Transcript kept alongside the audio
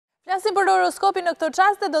Flasim për horoskopin në këto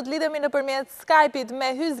qaste, do të lidhemi nëpërmjet Skype-it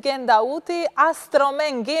me Hyzgen Dauti,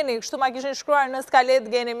 astromen Geni, kështu ma kishin shkruar në skalet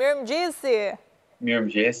Geni. Mirëmëngjesi.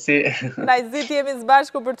 Mirëmëngjesi. Vllajzit, jemi së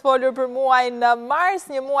bashku për të folur për muajin në Mars,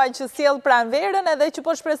 një muaj që sjell pranverën edhe që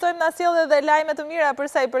po shpresojmë na sjellë edhe lajme të mira për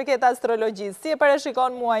sa i përket astrologjisë. Si e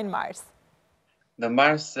parashikon muajin Mars? Në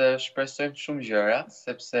Mars shpresojmë shumë gjëra,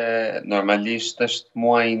 sepse normalisht është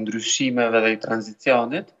muaji i ndryshimeve dhe i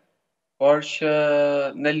tranzicionit, por që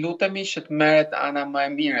ne lutemi që të merret ana më e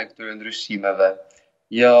mire e këtyre ndryshimeve,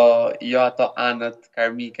 jo ato anët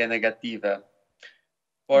karmike negative.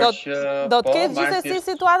 Por që do të ketë Marsi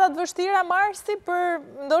gjithsesi situata të vështira Marsi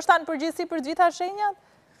ndoshta në përgjithësi për të gjitha shenjat?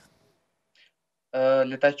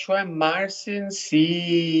 Le ta quajmë Marsin si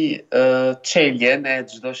çeljen e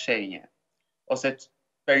çdo shenje, ose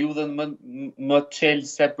periudhën më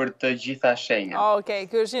çelëse për të gjitha shenjat. Okej,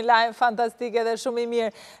 ky është një lajm fantastik edhe shumë i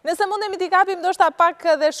mirë. Nëse mundemi t'i kapim ndoshta pak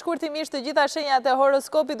dhe shkurtimisht të gjitha shenjat e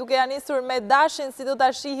horoskopit, duke ja nisur me Dashin, si do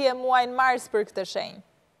ta shihje muajin Mars për këtë shenjë?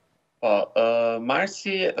 Po,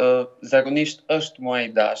 Marsi zakonisht është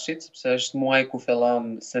muaji i Dashit, sepse është muaji ku fillon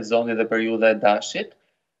sezoni dhe periudha e Dashit.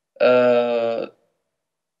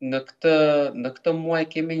 Në këtë muaj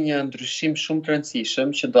kemi një ndryshim shumë të rëndësishëm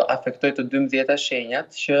që do afektojë të 12 shenjat,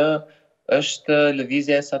 që është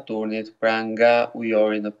lëvizja e Saturnit, pra nga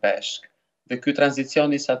ujori në peshk. Dhe ky tranzicion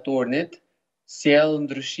i Saturnit sjell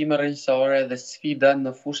ndryshime rrënjësore dhe sfida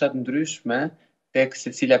në fushat ndryshme tek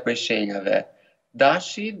secila prej shenjave.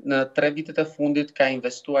 Dashi në 3 vitet e fundit ka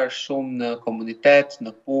investuar shumë në komunitet,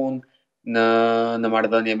 në punë, në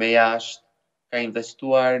marrëdhënie me jashtë, ka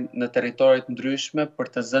investuar në territoret ndryshme për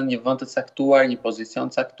të zënë një vend të caktuar, një pozicion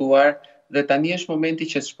të caktuar, dhe tani është momenti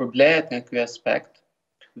që të shpërblehet nga ky aspekt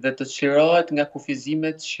dhe të çlirohet nga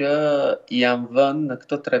kufizimet që janë vënë në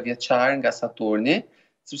këtë 3 vjeçar nga Saturni,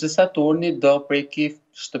 sepse Saturni do preki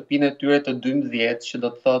shtëpinë e tyre të 12, që do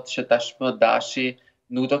të thotë që tashmë Dashi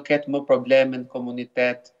nuk do ketë më probleme në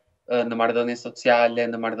komunitet, në marrëdhënie sociale,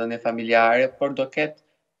 në marrëdhënie familjare, por do ketë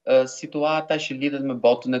situata që lidhet me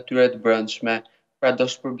botën e tyre të brendshme, pra do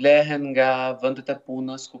shpërblehen nga vendet e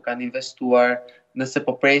punës ku kanë investuar, nëse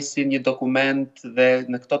po presin një dokument dhe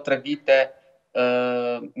në këto 3 vite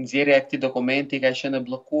nxjerrja e këtij dokumenti ka qenë e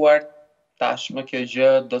bllokuar, tashmë kjo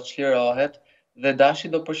gjë do të çlirohet dhe Dashi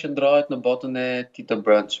do përqendrohet në botën e tij të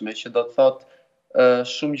brendshme, që do të thotë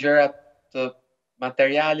shumë gjëra të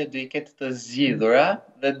materiale do i ketë të zgjidhura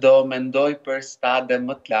dhe do mendoj për stade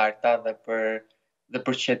më të larta dhe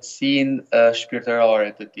për qetësinë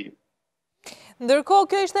shpirtërore të tij. Ndërkohë,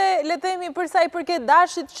 kjo ishte, le të themi, për sa i përket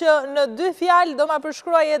Dashit, që në 2 fjalë do ma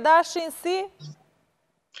përshkruaje Dashin si?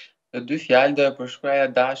 Në 2 fjalë do e përshkruaja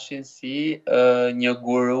Dashin si një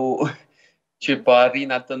guru që po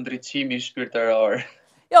arrin atë ndriçimin shpirtëror.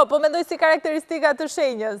 Jo, po mendoj si karakteristikat të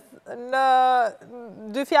shenjës. Në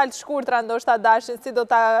 2 fjalë të shkurtra ndoshta Dashin, si do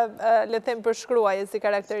ta le të them përshkruaje si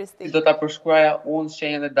karakteristikë? Si do ta përshkruaja unë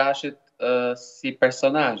shenjën e Dashit si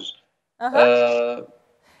personazh.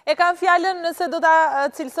 E kam fjalën nëse do ta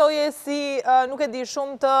cilësoje si, nuk e di,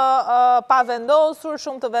 shumë të pavendosur,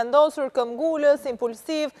 shumë të vendosur, këmbgulës,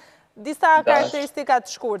 impulsiv, disa karakteristika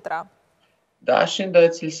të shkurtra. Dashin do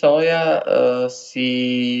e cilësoja si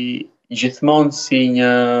gjithmonë si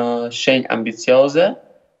një shenjë ambicioze,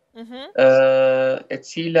 e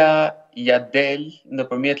cila ja del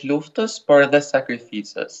nëpërmjet luftës, por edhe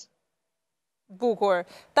sakrificës. Bukur.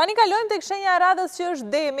 Tani kalojmë tek shenja e radhës që është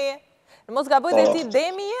Demi. Në mos gaboj dhe ti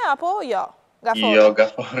Demi je, apo jo? Gaforrja. Jo,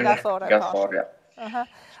 Gaforrja.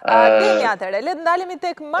 Demi atëre, le të ndalemi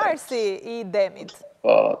tek Marsi i Demit.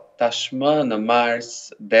 Po, tashmë në Mars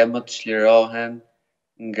Demët çlirohen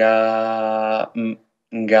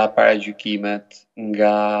nga paragjykimet,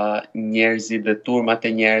 nga njerëzit dhe turmat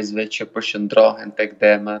e njerëzve që përqendrohen tek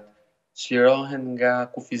Demët, çlirohen nga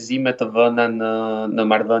kufizimet të vëna në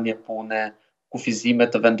marrëdhënie pune, kufizimet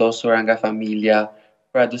të vendosura nga familja,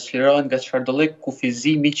 pra do çlirohen nga çfarëdo lloj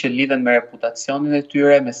kufizimi që lidhen me reputacionin e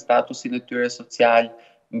tyre, me statusin e tyre social,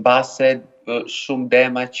 mbase shumë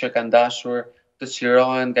dema që kanë dashur të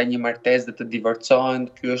çlirohen nga një martesë dhe të divorcohen.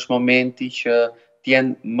 Ky është momenti që të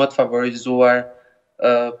jenë më të favorizuar.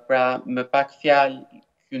 Pra, me pak fjalë,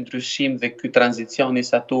 ky ndryshim dhe ky tranzicion i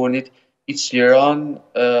Saturnit i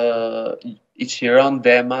çliron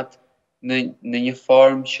demat në një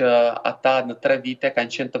formë që ata në 3 vite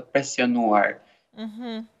kanë qenë të presionuar.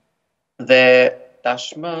 Dhe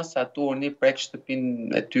tashmë Saturni prek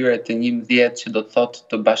shtëpinë e tyre të 11, që do të thotë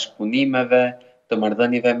të bashkëpunimeve, të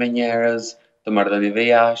marrëdhënieve me njerëz, të marrëdhënieve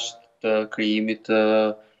jashtë, të krijimit të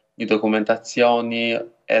një dokumentacioni,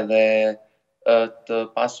 edhe të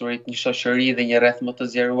pasurit një shoqëri dhe një rreth më të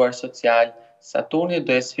zgjeruar social. Saturni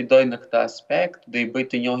do e sfidoj në këtë aspekt, do i bëj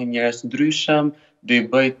të njohin njerëz ndryshëm, do i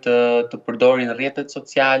bëj të përdorin rrjetet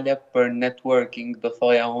sociale për networking, do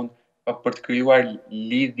thoja unë, për të krijuar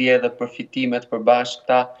lidhje dhe përfitime të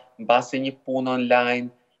përbashkëta mbase një punë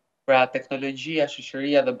online. Pra teknologjia,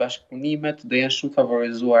 shoqëria dhe bashkëpunimet do jenë shumë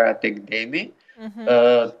favorizuara tek demi,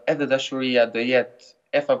 edhe dashuria do jetë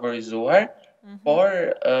e favorizuar, por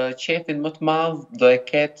qefin më të madh do e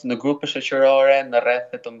ketë në grupe shoqërore, në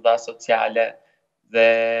rrethet të mëdha sociale dhe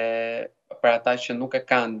për ata që nuk e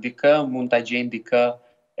kanë dikë, mund ta gjejnë dikë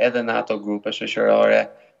edhe në ato grupe shoqërore,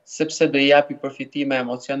 sepse do i japi përfitime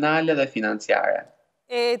emocionale dhe financiare.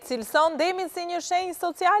 E cilëson demin si një shenjë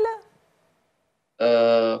sociale?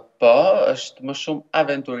 Po, është më shumë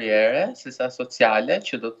aventuriere sesa sociale,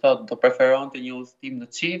 që do të thotë do preferonte një udhëtim në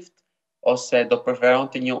çift ose do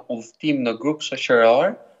preferonte një udhëtim në grup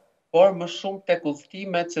shoqëror, por më shumë tek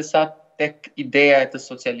udhëtimet sesa tek ideja e të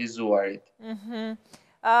socializuarit.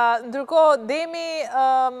 Ndërkohë, demi,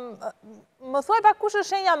 më thuaj pak kush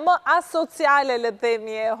është shenja më asociale, le të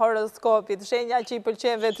themi, e horoskopit, shenja që i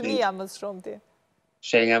pëlqen vetmia më shumë ti?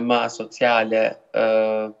 Shenja më asociale,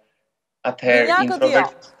 atëherë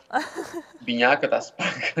binjakët as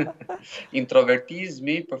pak.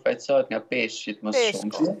 Introvertizmi përfaqësohet nga peshqit më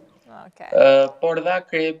shumë. Por dha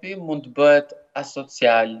krepi mund të bëhet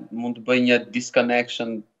asocial, mund të bëjë një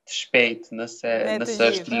disconnection të shpejt nëse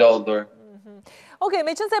është lodhur. Okej,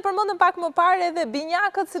 me qënë se përmendëm pak më parë edhe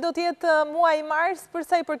binjakët, si do t'jetë muaji Mars për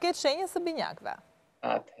sa i përket shenjës së binjakëve?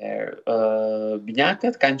 Atëherë,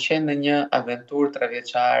 binjakët kanë qenë në një aventurë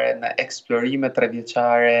 3-vjeçare, në eksplorime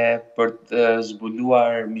 3-vjeçare për të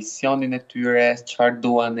zbuluar misionin e tyre, çfarë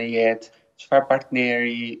duan në jetë, çfarë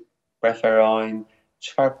partneri preferojnë,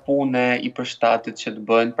 çfarë pune i përshtatet që të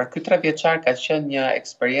bëjnë. Pra ky 3-vjeçar ka qenë një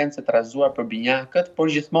eksperiencë të rrezuar për binjakët, por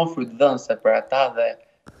gjithmonë frutdhënëse për ata dhe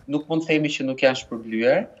nuk mund të themi që nuk janë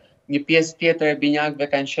shpërblyer. Një pjesë tjetër e binjakëve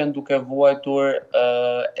kanë qenë duke vuajtur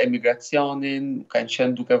emigracionin, kanë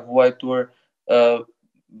qenë duke vuajtur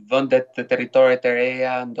vendet të territoret e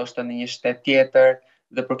reja, ndoshta në një shtet tjetër,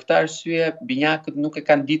 dhe për këtë arsye binjakët nuk e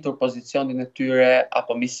kanë ditur pozicionin e tyre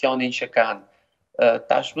apo misionin që kanë.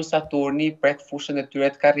 Tashmë Saturni prek fushën e tyre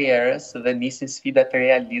të karrierës dhe nisin sfida të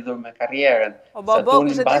reja lidhur me karrierën.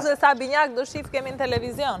 Kështë ditë se sa binjak do shif kemi në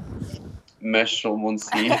televizion? Me shumë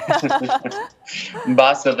mundësi.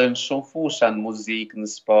 Mbas edhe në shumë fusha, në muzikë, në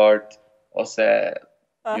sport, ose,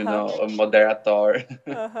 moderator.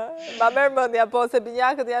 Ma merë mendja, po, se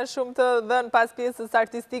binjakët janë shumë të dhënë pas pjesës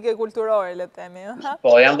artistike kulturore, le temi.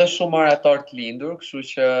 Po, janë dhe shumë orator të lindur, kështu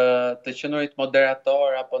që të qenurit moderator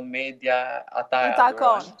apo në media, ata e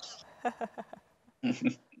adhurojnë.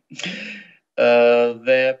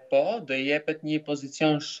 Dhe po, do jepet një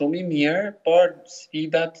pozicion shumë i mirë, por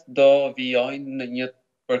sfidat do vijojnë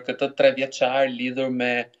për këtë 3-vjeçar lidhur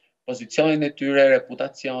me pozicionin e tyre,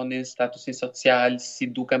 reputacionin, statusin social, si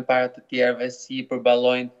duken para të tjerëve, si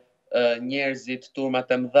përballojnë njerëzit,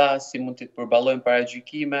 turmat e mëdha, si mund të përballojnë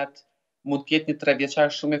paragjykimet. Mund të jetë një 3-vjeçar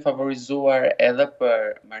shumë i favorizuar edhe për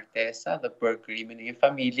martesa dhe për krijimin e një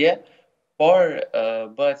familje, por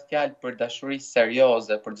bëhet fjalë për dashuri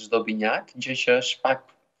serioze për çdo binjak, gjë që është pak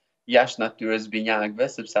jashtë natyrës binjakëve,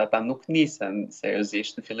 sepse ata nuk nisen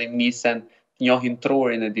seriozisht, në fillim nisen të njohin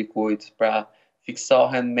trurin e dikujt, pra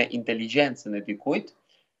fiksohen me inteligjencën e dikujt,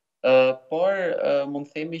 por mund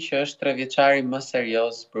të themi që është 3-vjeçari më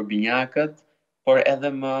serioz për binjakët, por edhe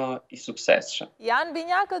më i suksesshëm. Janë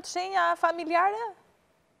binjakët shenja familjare?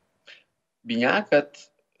 Binjakët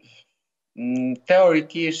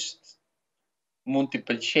teorikisht mund t'i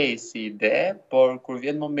pëlqej si ide, por kur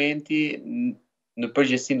vjen momenti, në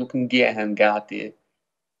përgjithësi nuk ndjehen gati.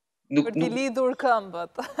 Për t'i lidhur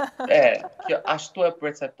këmbët. Kjo ashtu e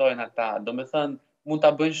perceptojnë ata. Do me thënë, mund t'a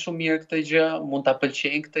bëjnë shumë mirë këtë gjë, mund t'a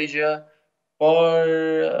pëlqejnë këtë gjë, por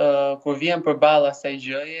kur vjen përballë asaj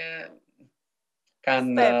gjëje,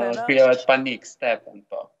 kanë krijohet panik, stepen,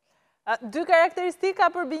 po. 2 karakteristika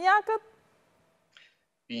për binjakët?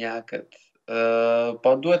 Binjakët.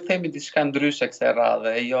 Po duhet themi diçka ndryshe kësaj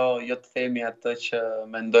radhe, jo të themi atë që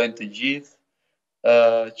mendojnë të gjithë,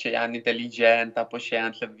 që janë inteligjent apo që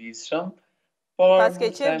janë të lëvizshëm. Pas ke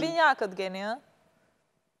qef binjakët geni,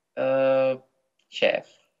 Qef.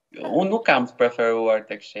 Unë nuk kam të preferuar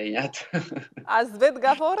tek shenjat. As vetë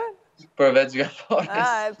Gaforrën? Përveç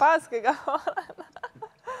Gaforrës. Pas ke Gaforrën.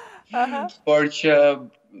 Por që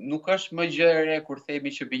nuk është më gjë e re kur themi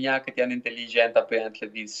që binjakët janë inteligjent apo janë të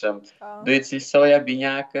lëvizshëm. Do i cilësoja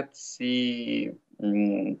binjakët si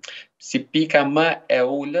pika më e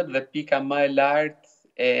ulët dhe pika më e lartë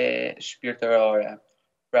e shpirtërore.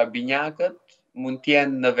 Pra binjakët mund të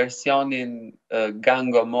jenë në versionin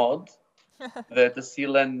gango mod, dhe të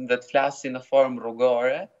sillen dhe të flasin në formë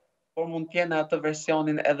rrugore, por mund të jenë atë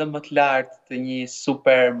versionin edhe më të lartë të një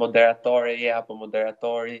super moderatoreje apo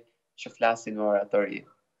moderatori që flasin në oratori.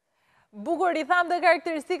 Bukur, i tham dhe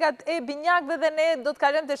karakteristikat e binjakëve dhe ne do të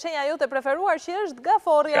kalojmë të shenja jote preferuar që është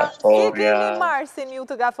Gaforrja. Si keni Marsin ju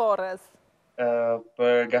të Gaforrës?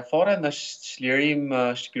 Për Gaforrën është çlirim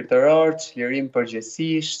shpirtëror, çlirim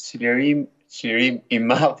përgjithësish, çlirim i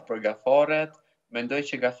madh për Gaforret. Mendoj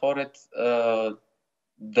që Gaforret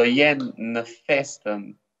do jenë në festën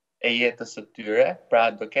e jetës së tyre, pra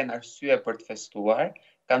do kenë arsye për të festuar.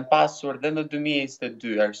 Kanë pasur dhe në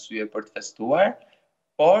 2022 arsye për të festuar,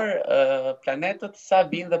 por planetët sa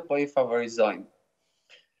vinë dhe po i favorizojnë.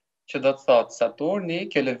 Që do të thotë Saturni,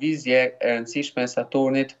 kjo lëvizje e rëndësishme e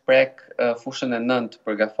Saturnit prek fushën e 9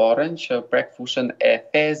 për Gaforrën, që prek fushën e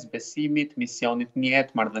fesë, besimit, misionit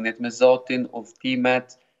mjet, marrëdhëniet me Zotin,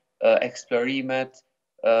 udhëtimet, eksplorimet,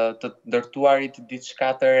 të ndërtuarit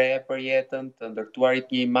diçka të re për jetën, të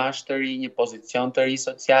ndërtuarit një imazh të ri, një pozicion të ri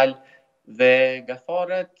social, dhe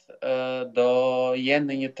Gaforret do jenë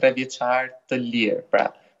në një 3 vjeçar të lirë. Pra,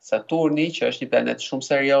 Saturni, që është një planet shumë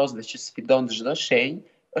serioz dhe që sfidon çdo shenjë,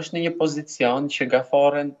 është në një pozicion që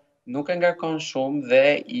Gaforren nuk e ngarkon shumë dhe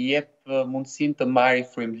i jep mundësinë të marrë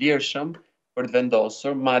frymëlirshëm për të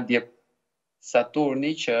vendosur, madje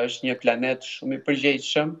Saturni, që është një planet shumë i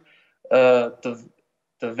përgjegjshëm,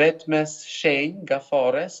 të vetmes shenjë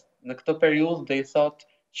Gaforres në këtë periudhë do i thotë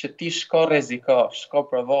që ti shko rreziko, shko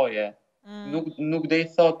provoje. Nuk do i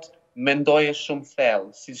thotë mendoje shumë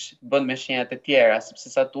thellë, siç bën me shenjat e tjera, sepse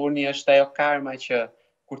Saturni është ajo karma që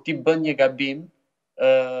kur ti bën një gabim,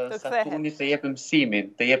 Saturni të jep mësimin,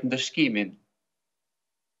 të jep ndëshkimin.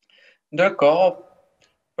 Ndërkohë,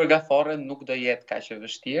 për Gaforrën nuk do jetë kaq e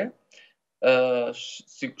vështirë.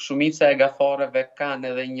 Shumica e Gaforreve kanë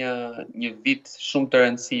edhe një vit shumë të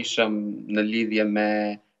rëndësishëm në lidhje me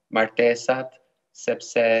martesat,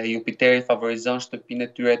 sepse Jupiteri favorizon shtëpinë e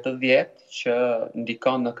tyre të 10, që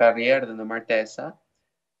ndikon në karrierë dhe në martesa,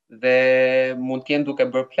 dhe mund të jenë duke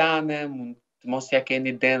bërë plane, mund të mos ja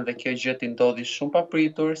keni den dhe kjo gjë t'i ndodhi shumë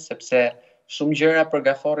papritur, sepse shumë gjëra për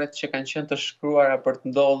Gaforret që kanë qenë të shkruara për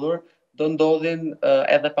të ndodhur, do ndodhin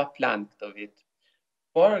edhe pa plan këtë vit.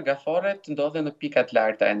 Por Gaforret ndodhen në pikat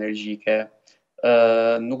larta energjike,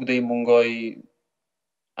 nuk do i mungoj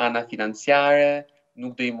ana financiare,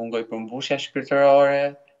 nuk do i mungoj përmbushja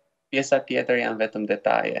shpirtërore, pjesa tjetër janë vetëm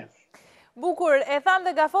detaje. Bukur, e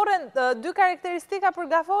thamë dhe Gaforren, 2 karakteristika për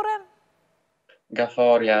Gaforren?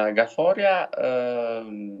 Gaforrja,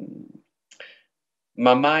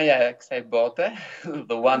 mamaja e kësaj bote,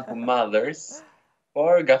 the one who mothers,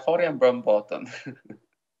 por Gaforrja mbron botën.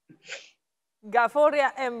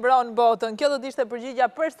 Gaforrja e mbron botën. Kjo do të ishte përgjigja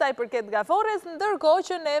për sa i përket Gaforres, ndërkohë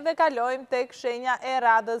që neve kalojmë tek shenja e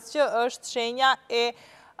radhës, që është shenja e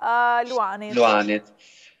Luanit.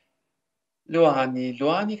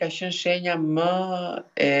 Luani ka qenë shenja më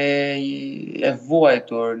e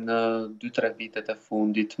vuajtur në 2-3 vitet e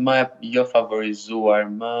fundit, më jo favorizuar,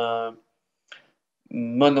 më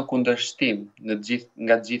në kundërshtim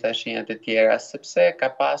nga të gjitha shenjat e tjera, sepse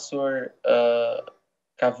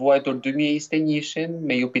ka vuajtur 2021-shin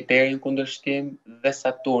me Jupiterin në kundërshtim dhe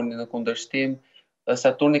Saturnin në kundërshtim.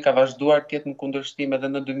 Saturni ka vazhduar të jetë në kundërshtim edhe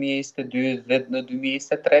në 2022 dhe në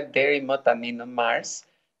 2023 deri më tani në Mars,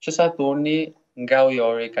 që Saturni nga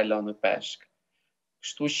ujori kalon në peshk.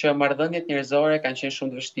 Kështu që marrëdhëniet njerëzore kanë qenë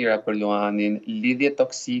shumë të vështira për Luanin, lidhjet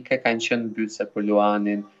toksike kanë qenë mbytëse për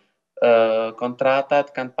Luanin, kontratat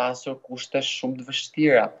kanë pasur kushte shumë të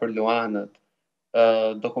vështira për Luanët.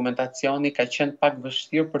 Dokumentacioni ka qenë pak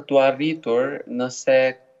vështirë për t'u arritur nëse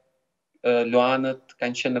Luanët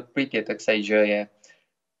kanë qenë në pritje të kësaj gjëje.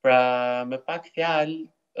 Pra, me pak fjalë,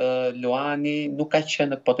 Luani nuk ka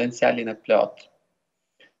qenë në potencialin e plot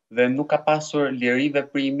dhe nuk ka pasur liri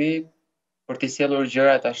veprimi për t'i sjellur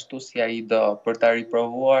gjërat ashtu si ai do, për ta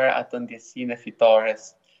riprovuar atë ndjesinë e fitores.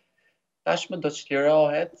 Tashmë do të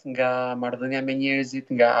çlirohet nga marrëdhënia me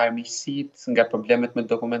njerëzit, nga armiqësitë, nga problemet me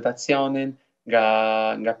dokumentacionin,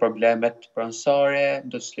 nga problemet pronësore,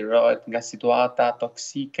 do të çlirohet nga situata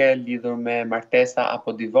toksike lidhur me martesa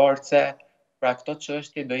apo divorce. Pra këto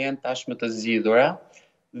çështje do jenë tashmë të zgjidhura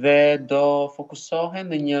dhe do fokusohen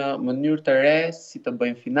në një mënyrë të re si të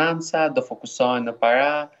bëjnë financa, do fokusohen në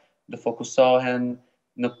para, do fokusohen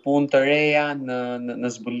në punë të reja, në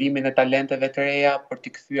zbulimin e talenteve të reja, për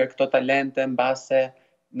t'i kthyer këto talente mbase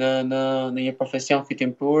në një profesion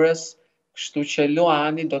fitimprurës, kështu që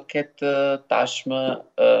Luani do ketë tashmë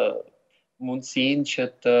mundësinë që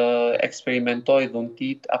të eksperimentojë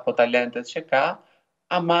dhuntit apo talentet që ka,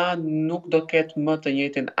 ama nuk do ketë më të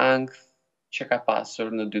njëjtin ankth që ka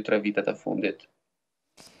pasur në 2-3 vitet e fundit.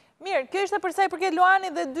 Mirë, kjo ishte për sa i përket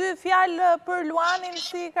luanit dhe 2 fjalë për luanin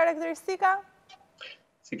si karakteristika?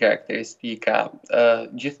 Si karakteristika,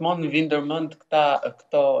 gjithmonë në vinë ndërmend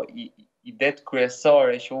këto idet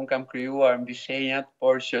kryesore që unë kam krijuar mbi shenjat,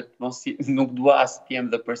 por që nuk dua as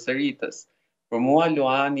t'jem dhe përsëritës. Për mua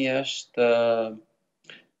luani është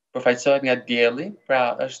përfaqësohet nga dielli,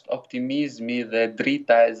 pra është optimizmi dhe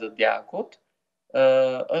drita e zodiakut.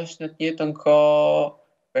 Është në të njëjtën kohë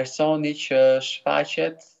personi që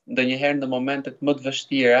shfaqet ndonjëherë në momentet më të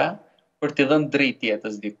vështira për t'i dhënë dritë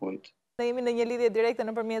jetës dikujt. Ne jemi në një lidhje direkte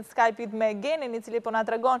nëpërmjet Skype-it me Genin, i cili po na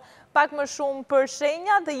tregon pak më shumë për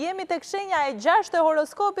shenjat, dhe jemi tek shenja e 6 e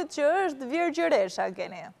horoskopit që është Virgjëresha,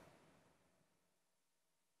 Geni.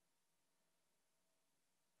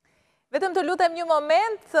 Vetëm të lutem një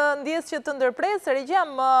moment, ndjes që të ndërpres, regjia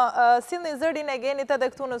më sillni zërin e Genit edhe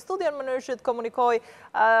këtu në studio në mënyrë që të komunikoj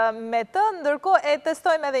me të, ndërkohë e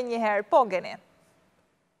testojmë edhe një herë. Po, Geni.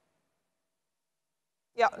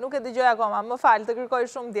 Jo, nuk e dëgjoj akoma, më falë, të kërkoj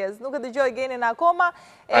shumë ndjes. Nuk e dëgjoj Genin akoma.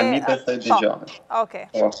 Ani besoj dëgjoj. Okej.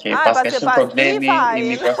 Pas ka shumë problemi i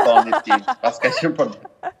mikrofonit tim. Pas ka shumë problem.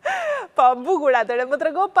 Po, bukur atëre, më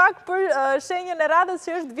trego pak për shenjën e radhës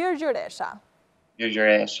që është Virgjëresha.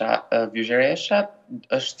 Virgjëresha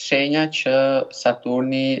është shenja që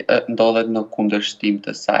Saturni ndodhet në kundërshtim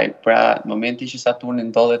të saj. Pra, në momenti që Saturni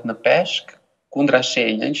ndodhet në Peshk, kundra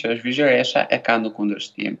shenjën që është Virgjëresha e ka në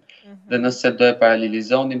kundërshtim. Dhe nëse do e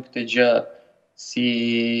paralelizonim këtë gjë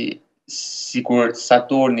si kur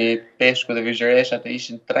Saturni, Peshku dhe Virgjëresha të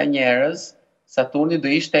ishin 3 njerëz, Saturni do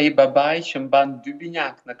ishte ai babai që mban 2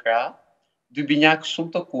 binjak në krah, 2 binjak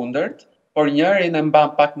shumë të kundërt, por njërin e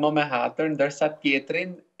mban pak më me hatër, ndërsa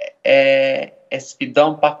tjetrin e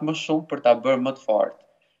sfidon pak më shumë për ta bërë më të fortë.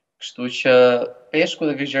 Kështu që Peshku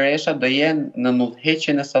dhe Virgjëresha do jenë në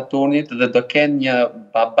udhëheqjen e Saturnit dhe do kenë një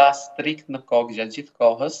baba strikt në kokë gjatë gjithë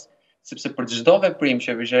kohës, sepse për çdo veprim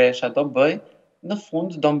që Virgjëresha do bëj, në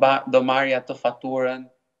fund do marrë atë faturën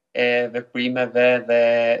e veprimeve dhe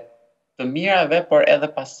të mirave, por edhe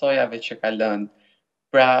pasojave që ka lënë.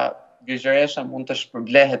 Pra, Virgjëresha mund të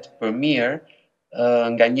shpërblehet për mirë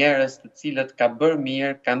nga njerëz të cilët ka bërë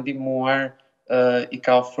mirë, ka ndihmuar, i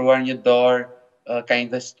ka ofruar një dorë, ka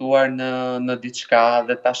investuar në diçka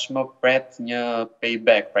dhe tashmë pret një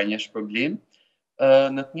payback, pra një shpërblim.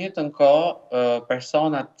 Në të njëjtën kohë,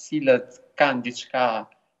 personat të cilët kanë diçka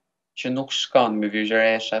që nuk shkon me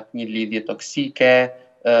Virgjëreshat, një lidhje toksike,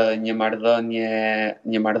 një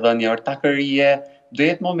marrëdhënie ortakërie, do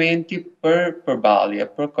jetë momenti për përballje,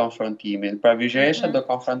 për konfrontimin. Pra Virgjëresha do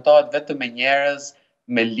konfrontohet vetëm me njerëz,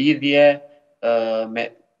 me lidhje,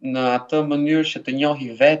 në atë mënyrë që të njohë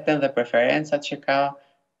veten dhe preferencat që ka.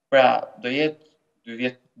 Pra do jetë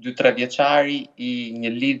 2-3 vjeçari i një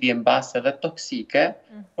lidhje mbas edhe toksike,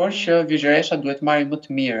 por që Virgjëresha duhet marrë më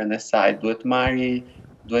të mirën e saj, duhet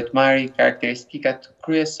marrë karakteristikat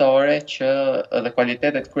kryesore dhe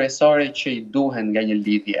kualitetet kryesore që i duhen nga një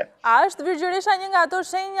lidhje. A është Virgjëresha një nga ato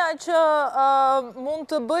shenja që mund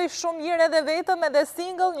të bëj shumë mirë edhe vetëm edhe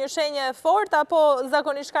single, një shenjë e fortë, apo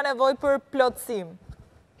zakonisht ka nevojë për plotësim?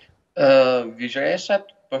 Virgjëreshat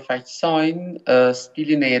përfaqësojnë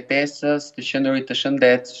stilin e jetesës, të qenurit të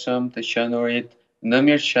shëndetshëm, të qenurit në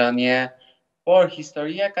mirëqenie, por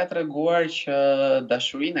historia ka treguar që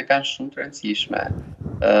dashurinë e kanë shumë të rëndësishme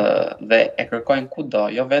dhe e kërkojnë kudo,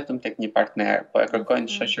 jo vetëm tek një partner, po e kërkojnë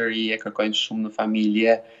në shoqëri, e kërkojnë shumë në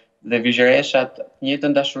familje, dhe Virgjëreshat të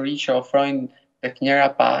njëjtën dashuri që ofrojnë tek njëra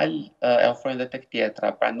palë, e ofrojnë edhe tek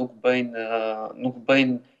tjetra, pra nuk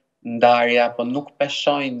bëjnë ndarje apo nuk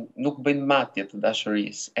peshojnë, nuk bëjnë matje të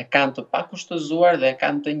dashurisë. E kanë të pakushtëzuar dhe e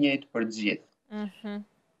kanë të njëjtë për gjithë.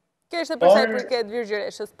 Kjo ishte për sa i përket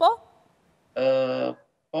Virgjëreshës, po?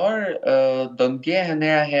 Por do ndjehen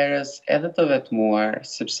era herës edhe të vetmuar,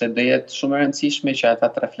 sepse do jetë shumë e rëndësishme që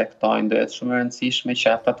ata të reflektojnë, do jetë shumë e rëndësishme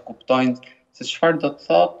që ata të kuptojnë se çfarë do të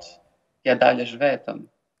thotë t'ia dalësh vetëm.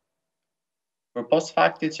 Përpos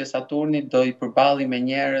faktit që Saturni do i përballi me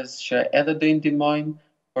njerëz që edhe do i ndihmojnë,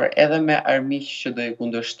 por edhe me armiq që do i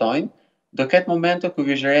kundërshtojnë, do ketë momente ku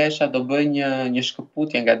Virgjëresha do bëjë një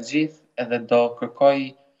shkëputje nga të gjithë edhe do kërkoj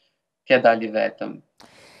t'ia dali vetëm.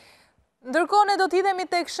 Ndërkohë ne do t'idhemi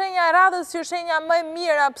tek shenja e radhës, që shenja më e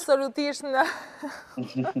mirë absolutisht në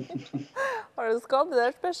horoskop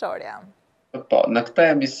dhe është peshorja. Po, në këtë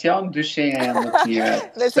emision dy shenja janë më të mira.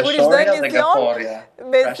 Me siguri çdo emision,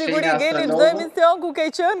 me siguri Geni çdo emision ku ke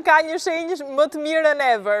qenë ka një shenjë më të mirën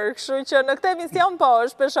ever, kështu që në këtë emision po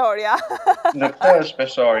është peshorja. Në këtë është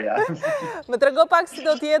peshorja. Më trego pak si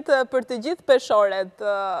do të jetë për të gjithë peshoret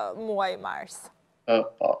muaji Mars.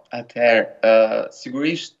 Po, atëherë,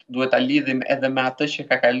 sigurisht duhet ta lidhim edhe me atë që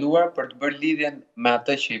ka kaluar për të bërë lidhjen me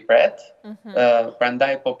atë që i pret.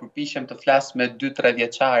 Prandaj po përpiqem të flas me 2-3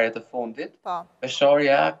 vjeçare të fundit.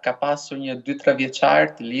 Peshorja ka pasur një 2-3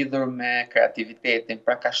 vjeçar të lidhur me kreativitetin,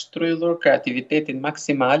 pra ka shtrydhur kreativitetin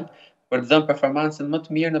maksimal për të dhënë performancën më të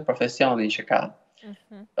mirë në profesionin që ka.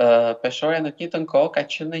 Peshorja në të njëjtën kohë ka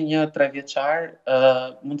qenë një 3 vjeçar,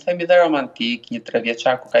 mund të themi dhe romantik, një 3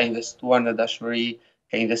 vjeçar ku ka investuar në dashuri,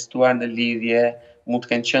 ka investuar në lidhje, mund të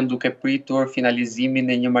kenë qenë duke pritur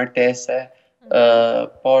finalizimin e një martese,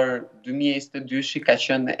 por 2022 ka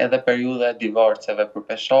qenë edhe periudha e divorceve për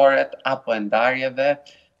peshoret apo e ndarjeve,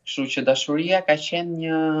 kështu që dashuria ka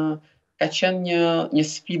qenë një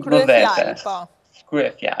sfidë më vete.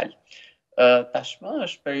 Kryefjalë. Tashmë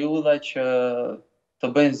është periudha që të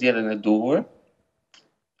bëjnë zgjedhjen e duhur,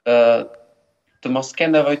 të mos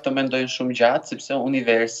kenë nevojë të mendojnë shumë gjatë, sepse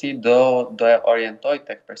universi do e orientoj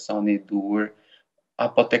tek personi i duhur,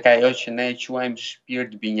 apo tek ajo që ne e quajmë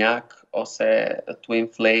shpirt binjak ose twin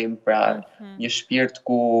flame, pra një shpirt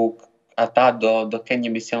ku ata do kenë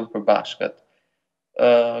një mision të përbashkët.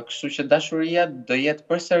 Kështu që dashuria do jetë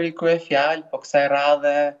përsëri kryefjalë, po kësaj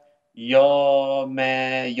radhe jo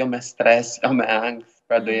me stres, jo me angst,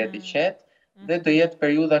 pra do jetë i qetë. Dhe do jetë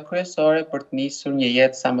periudha kryesore për të nisur një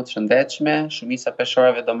jetë sa më të shëndetshme. Shumica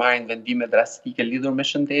peshorëve do marrin vendime drastike lidhur me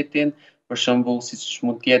shëndetin, për shembull siç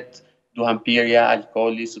mund të jetë duhanpirja,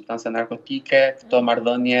 alkooli, substanca narkotike. Këto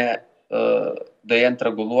marrëdhënie do jenë të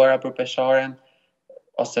rregulluara për peshoren,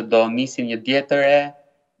 ose do nisin një dietë të re,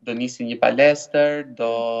 do nisin një palestër,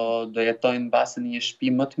 do jetojnë mbase në një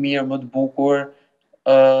shtëpi më të mirë, më të bukur.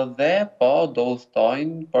 Dhe po do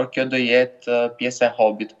udhtojnë, por kjo do jetë pjesë e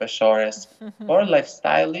hobit të peshores. Por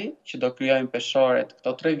lifestyle-i që do krijojnë peshoret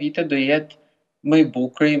këto 3 vite do jetë më i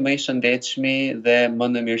bukuri, më i shëndetshmi dhe më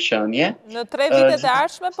në mirëqenie. Në 3 vitet e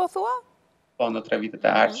ardhshme po thua? Po, në 3 vitet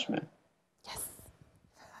e ardhshme.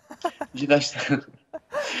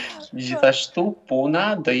 Gjithashtu puna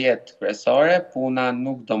do jetë kryesore, puna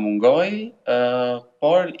nuk do mungojë,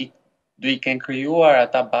 por do i kenë krijuar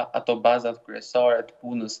ato bazat kryesore të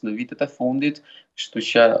punës në vitet e fundit, kështu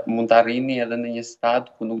që mund të arrini edhe në një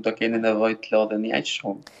stad ku nuk do keni nevojë të lodheni aq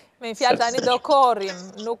shumë. Me fjalë tani do korrim,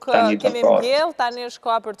 nuk kemi mbjell, tani është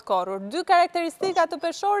koha për të korrur. 2 karakteristika të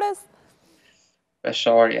peshores?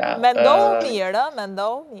 Peshorja.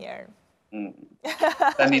 Mendohu mirë.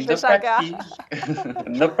 Tani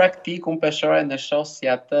në praktik unë peshore në shoh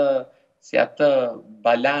si atë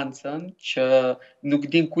balancën që nuk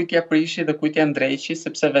din kujt ja prishi dhe kujt ja ndreqi,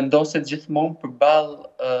 sepse vendoset gjithmonë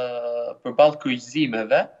përballë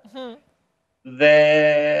kryqëzimeve. Dhe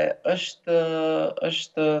është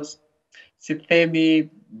si të themi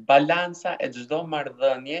balanca e çdo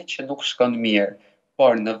marrëdhënie që nuk shkon mirë.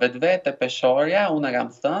 Por në vetvete peshorja, unë kam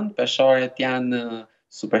thënë, peshorët janë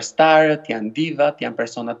superstarët, janë divat, janë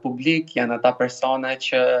personat publik, janë ata persona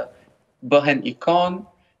që bëhen ikon.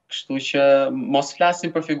 Kështu që mos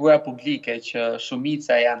flasim për figura publike që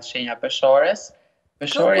shumica janë shenja peshores.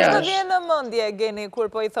 Peshorja është... Kushtë të vjen në mendje, Geni, kur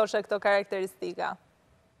po i thoshe këto karakteristika?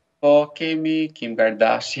 Po, kemi Kim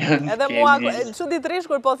Kardashian, edhe mua,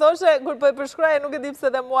 çuditërisht kur po thoshe, kur po e përshkruaje, nuk e di pse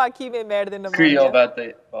edhe mua Kimi më erdhi në mendje. Krijova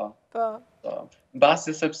atë, po.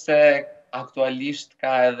 Mbasi sepse aktualisht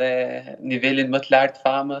ka edhe nivelin më të lartë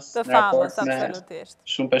famës në raport me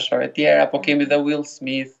shumë peshore tjera, po kemi dhe Will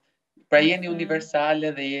Smith. Pra jeni universale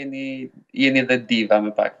dhe jeni dhe diva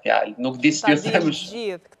me pak fjalë. Nuk di si ju them. Ta din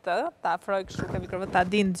gjithë këtë, ta afroj kështu ke mikrofon, ta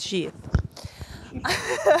din gjithë.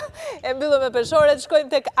 E mbyllëm me peshoret,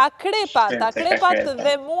 shkojmë tek akrepat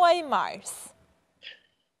dhe muaji Mars.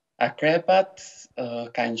 Akrepat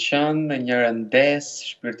kanë qenë në një rëndes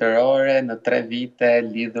shpirtërore në 3 vite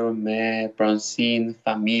lidhur me pronësinë,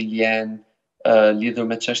 familjen, lidhur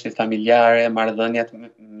me çështjet familjare, marrëdhëniet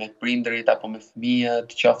me prindërit apo me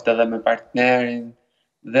fëmijët, qoftë edhe me partnerin,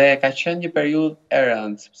 dhe ka qenë një periudhë e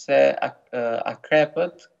rëndë, sepse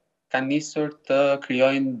akrepët kanë nisur të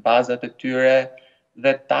krijojnë bazat e tyre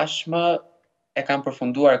dhe tashmë e kanë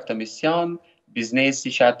përfunduar këtë mision.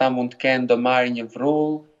 Biznesi që ata mund të kenë do marrë një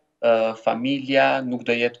vrull, familja nuk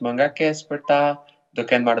do jetë më ngarkesë për ta. Do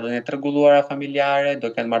kenë marrëdhënie të rregulluara familjare, do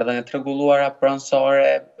kenë marrëdhënie të rregulluara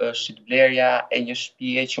pronësore, shitblerja e një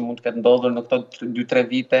shtëpie që mund të ketë ndodhur në këto 2-3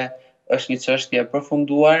 vite është një çështje e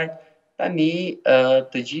përfunduar. Tani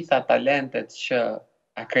të gjitha talentet që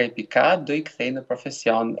akrepi ka do i kthej në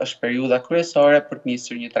profesion. Është periudha kryesore për të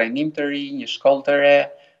nisur një trajnim të ri, një shkollë të re,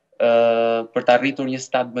 për të arritur një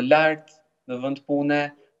stad më lart në vend pune.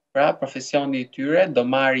 Pra profesioni i tyre do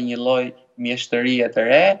marrë një lloj mjeshtërie të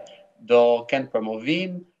re, do kenë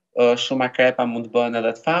promovim, shumë akrepa mund të bëhen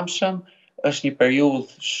edhe të famshëm, është një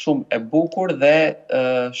periudhë shumë e bukur dhe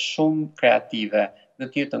shumë kreative. Në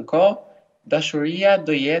të njëjtën kohë, dashuria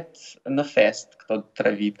do jetë në fest këto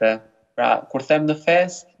 3 vite. Pra, kur them në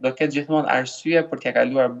fest, do ketë gjithmonë arsye për t'ia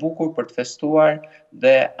kaluar bukur, për të festuar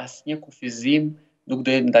dhe asnjë kufizim nuk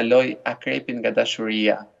do të ndaloj akrepin nga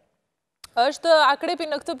dashuria. Është akrepi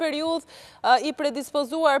në këtë periudhë i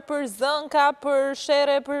predispozuar për zënka, për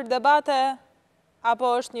shere, për debate,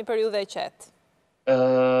 apo është një periudhë e qetë?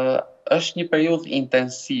 Është një periudhë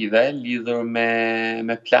intensive, lidhur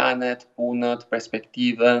me planet, punët,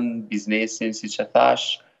 perspektivën, biznesin, siç e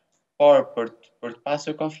thash, por për të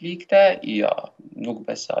pasur konflikte, jo, nuk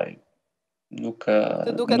besoj. Nuk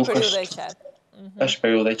Të duket periudhë e është qetë. është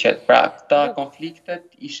periudhë e qetë. Pra, këta konfliktet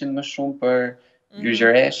ishin më shumë për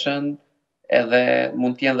gjyqëreshën, edhe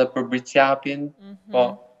mund t'jenë dhe për bricjapin, po.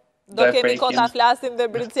 Do kemi kohë ta flasim dhe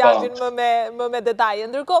bricjapin më me detaje.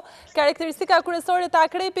 Ndërkohë, karakteristika kryesore të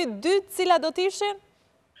akrepit dytë, cilat do t'ishin?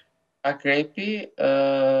 Akrepi,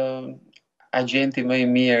 agenti më i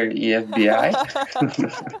mirë i FBI.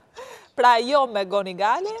 Pra jo me goni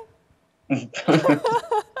gali?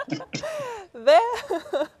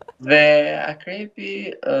 Dhe akrepi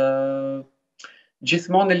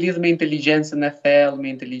gjithmonë e lidh me inteligjencën e thellë,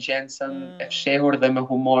 me inteligjencën e fshehur dhe me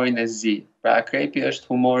humorin e zi. Pra akrepi është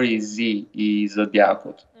humori i zi i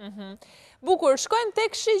zodiakut. Bukur, shkojmë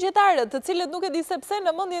tek shigjetarët, të cilët nuk e di sepse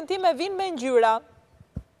në mendjen time vinë me ngjyra.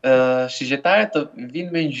 Shigjetarët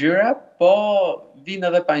vinë me ngjyra, po vinë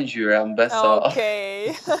edhe pa ngjyra, më beso.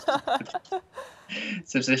 Okej.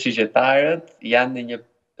 Sepse shigjetarët janë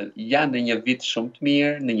në një vit shumë të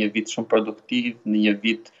mirë, në një vit shumë produktiv, në një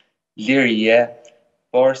vit lirie,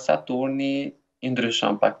 por Saturni i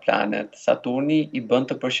ndryshon pak planet. Saturni i bën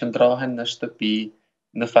të përqendrohen në shtëpi,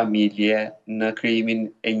 në familje, në krijimin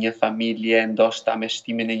e një familje, ndoshta me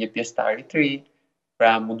shtimin e një pjesëtari të ri,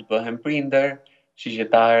 pra mund të bëhen prindër.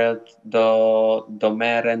 Shigjetarët do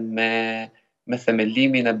merren me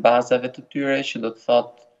themelimin e bazave të tyre, që do të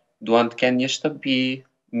thotë duan të kenë një shtëpi,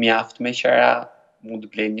 mjaft me qira, mund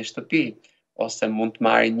të blejnë një shtëpi, ose mund të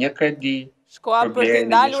marrin një kredi. Shkoa për t'i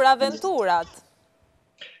ndalur aventurat.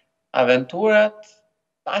 Aventurat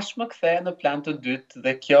tashmë kthehen në plan të dytë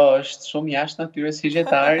dhe kjo është shumë jashtë natyrës së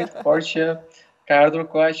shigjetarit, por që ka ardhur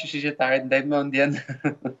koha që shigjetarit ndaj mendjen.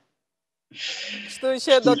 Kështu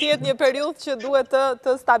që do të jetë një periudhë që duhet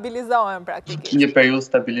të stabilizohen praktikisht. Një periudhë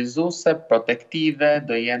stabilizuese, protektive,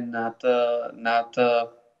 do jenë në atë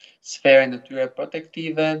sferën e tyre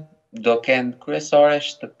protektive, do kenë kryesore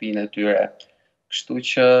shtëpinë e tyre. Kështu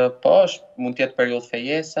që po, mund të jetë periudhë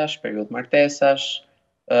fejesash, periudhë martesash,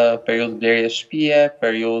 periudhë blerje shtëpie,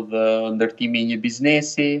 periudhë ndërtimi i një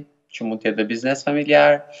biznesi, që mund të jetë dhe biznes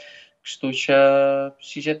familjar. Kështu që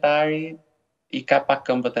shigjetari i ka pak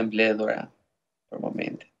këmbët e mbledhura për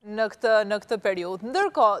momentin. Në këtë periudhë.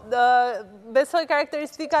 Ndërkohë, besoj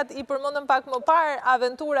karakteristikat i përmendëm pak më parë,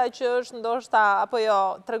 aventura që është ndoshta apo jo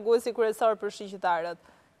treguesi kryesor për shigjetarët.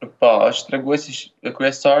 Po, është treguesi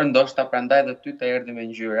kryesor, ndoshta prandaj dhe ty të erdhi me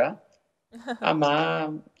ngjyra. Ama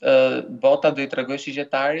bota do i tregoj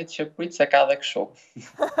shigjetarit që prit se ka dhe kështu.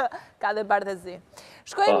 Ka dhe bardhëzi.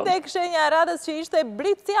 Shkojmë tek shenja e radhës që ishte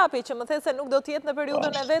bricjapi, që më the se nuk do të jetë në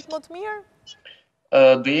periudhën e vet më të mirë?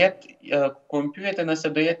 Do jetë, kur më pyete nëse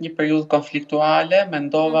do jetë një periudhë konfliktuale,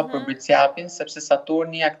 mendova për bricjapin, sepse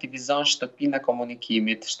Saturni aktivizon shtëpinë e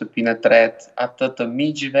komunikimit, shtëpinë e tretë, atë të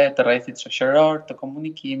migjve, të rrethit shoqëror, të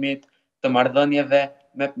komunikimit, të marrëdhënieve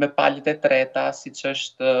me palët e treta, siç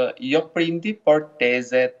është jo prindi, por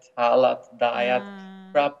tezet, hallat, dajat,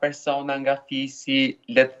 pra persona nga fisi,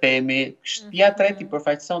 le të themi, shtëpia e tretë i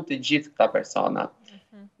përfaqëson të gjithë këta persona.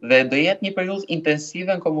 Dhe do jetë një periudhë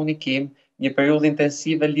intensive në komunikim, një periudhë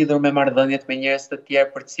intensive lidhur me marrëdhëniet me njerëz të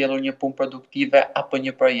tjerë për të sjellur një punë produktive apo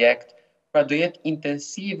një projekt. Pra do jetë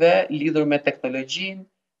intensive lidhur me teknologjinë,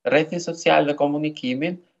 rrethin social dhe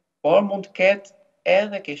komunikimin, por mund të ketë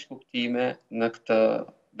edhe keq kuptime në këtë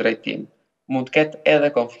drejtim. Mund të ketë edhe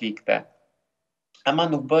konflikte. Ama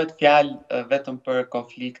nuk bëhet fjalë vetëm për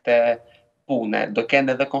konflikte pune, do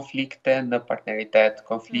kenë edhe konflikte në partneritet,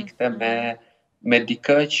 konflikte me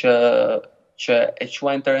dikë që e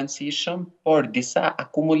quajnë të rëndësishëm, por disa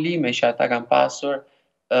akumulime që ata kanë pasur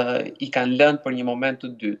i kanë lënë për një moment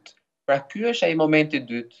të dytë. Pra ky është ai momenti i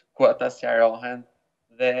dytë ku ata sqarohen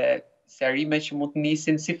dhe sqarime që mund të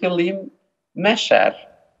nisin si fillim me sherr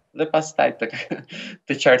dhe pastaj të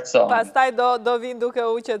qartësohen. Pastaj do vinë duke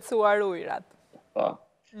u qetësuar ujërat. Po.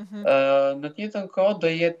 Në të njëjtën kohë do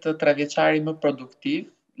jetë travjeçari më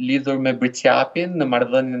produktiv, lidhur me bricjapin, në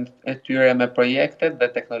marrëdhënien e tyre me projektet dhe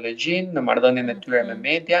teknologjinë, në marrëdhënien e tyre me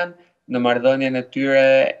median, në marrëdhënien e tyre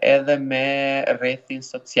edhe me rrethin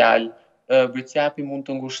social, Britsjapi mund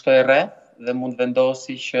të ngushtoj rreth dhe mund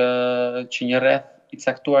vendosi që një rreth i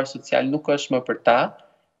caktuar social nuk është më për ta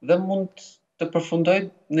dhe mund të përfundoj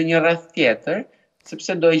në një rreth tjetër,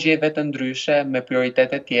 sepse do i gjej veten ndryshe, me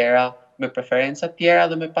prioritete tjera, me preferenca tjera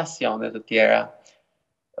dhe me pasione të tjera.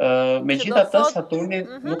 Megjithatë, Saturni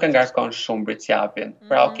nuk e ngarkon shumë Britsjapin.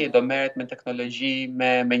 Pra, okay, do merret me teknologji,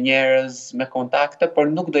 me njerëz, me kontakte, por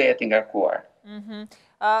nuk do jetë i ngarkuar.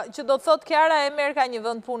 Që do të thot Kiara e merr ka një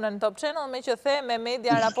vend punën në Top Channel, me që the me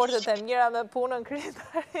media raportet e mira me punën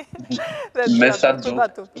kryetarit. Me sa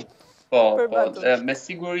duket. Po, me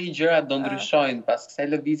siguri gjërat do ndryshojnë pas kësaj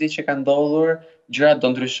lëvizje që ka ndodhur, gjërat do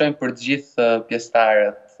ndryshojnë për të gjithë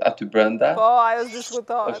pjesëtarët aty brenda. Po, ajo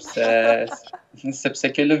s'diskutohet. Sepse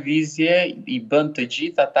kjo lëvizje i bën të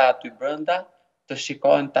gjithë ata aty brenda të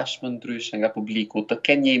shikohen tashmë ndryshe nga publiku, të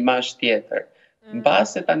kenë një imazh tjetër.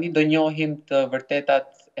 Mbase tani do njohim të vërtetat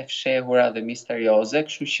e fshehura dhe misterioze,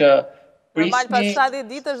 kështu që prisni... Normal pas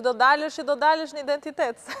 70 ditësh do dalësh në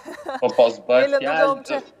identitet. Po, s'bëhet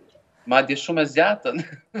fjalë. Madje shumë e zjatën.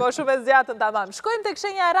 Po, shumë e zjatën, tamam. Shkojmë tek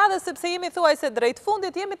shenja e radhës, sepse jemi thuajse drejt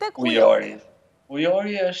fundit, jemi tek ujori.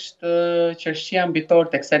 Ujori është qershia mbitor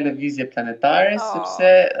tek kësaj lëvizje planetare, sepse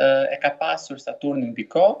e ka pasur Saturnin mbi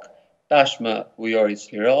kokë, tashmë ujori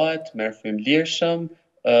çlirohet, merr frymëlirshëm,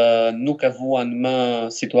 nuk e vuan më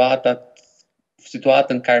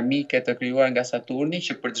situatën karmike të krijuar nga Saturni,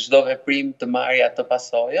 që për çdo veprim të marrë atë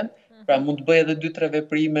pasojën, pra mund të bëjë edhe 2-3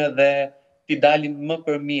 veprime dhe t'i dalin më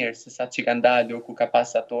për mirë se sa që kanë dalur ku ka pas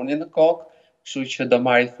Saturni në kokë, kështu që do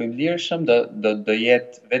marrë frymëlirshëm, do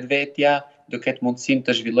jetë vetvetja, do ketë mundësinë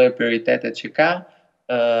të zhvillojë prioritetet që ka,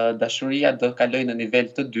 dashuria do kalojë në nivel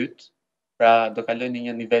të dytë, pra do kalojë në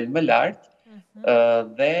një nivel më lart,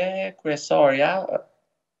 dhe kryesorja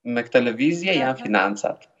me këtë lëvizje janë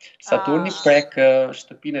financat. Saturni prek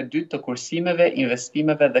shtëpinë e dytë të kursimeve,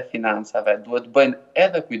 investimeve dhe financave. Duhet bëjnë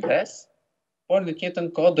edhe kujdes, por në tjetër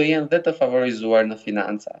kohë do jenë dhe të favorizuar në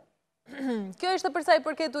financa. Kjo është për sa i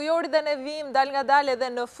përket ujorit dhe ne vim dal nga dal edhe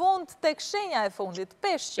në fund tek shenja e fundit,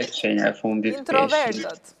 peshqit. Tek shenja e fundit,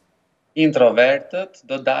 introvertët. Introvertët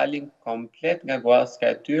do dalin komplet nga guaska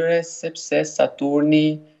e tyre, sepse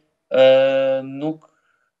Saturni nuk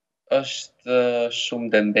është shumë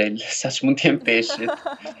dembel, sa që mund t'jem peshqit.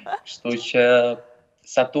 Kështu që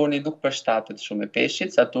Saturni nuk përshtatet shumë e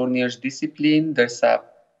peshqit, Saturni është disiplinë, ndërsa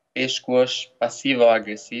peshku është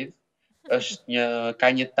pasivo-agresiv, ka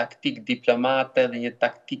një taktik diplomate dhe një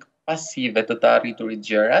taktik pasive të arriturit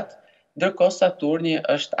gjërat, ndërkohë Saturni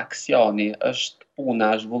është aksioni, është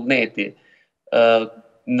puna, është vullneti.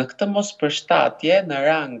 Në këtë mos përshtatje, në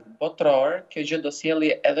rang botror, kjo gjë do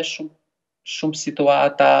sjellë edhe shumë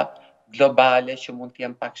situata globale që mund të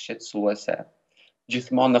jenë pak shqetësuese,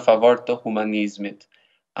 gjithmonë në favor të humanizmit.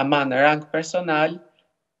 Ama në rang personal,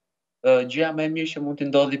 gjëja më e mirë që mund t'i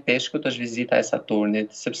ndodhi peshkut është vizita e Saturnit,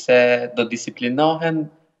 sepse do disiplinohen,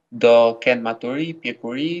 do kenë maturi,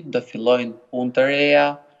 pjekuri, do fillojnë punë të reja,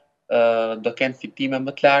 do kenë fitime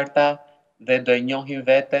më të larta dhe do e njohin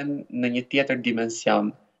veten në një tjetër dimension,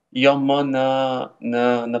 jo më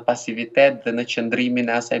në pasivitet dhe në qëndrimin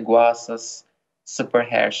e asaj guasës së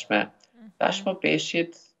përhershme. Tashmë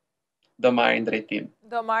peshqit do marrin drejtim.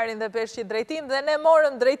 Do marrin dhe peshqit drejtim dhe ne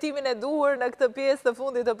morëm drejtimin e duhur në këtë pjesë të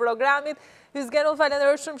fundit të programit. Hyzgen, unë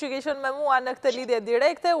falenderoj shumë që ke qenë me mua në këtë lidhje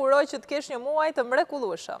direkte, uroj që të kesh një muaj të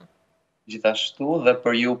mrekullueshëm. Gjithashtu dhe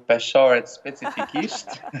për ju peshorët specifikisht.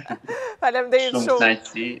 Faleminderit shumë. Shumë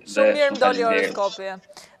kënaqësi dhe shumë mirë m'doli horoskopi.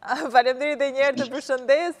 Faleminderit edhe një herë të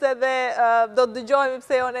përshëndes edhe do të dëgjohemi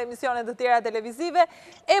pse jo në emisionet të tjera televizive.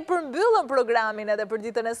 E përmbyllëm programin edhe për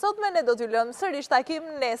ditën e sotme, ne do t'ju lëmë sërish takim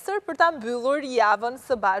nesër për ta mbyllur javën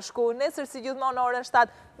së bashku. Nesër si gjithmonë në orën 7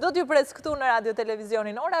 do t'ju pres këtu në radio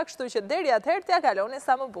televizionin Ora, kështu që deri atëherë t'ja kaloni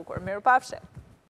sa më bukur. Mirupafshim.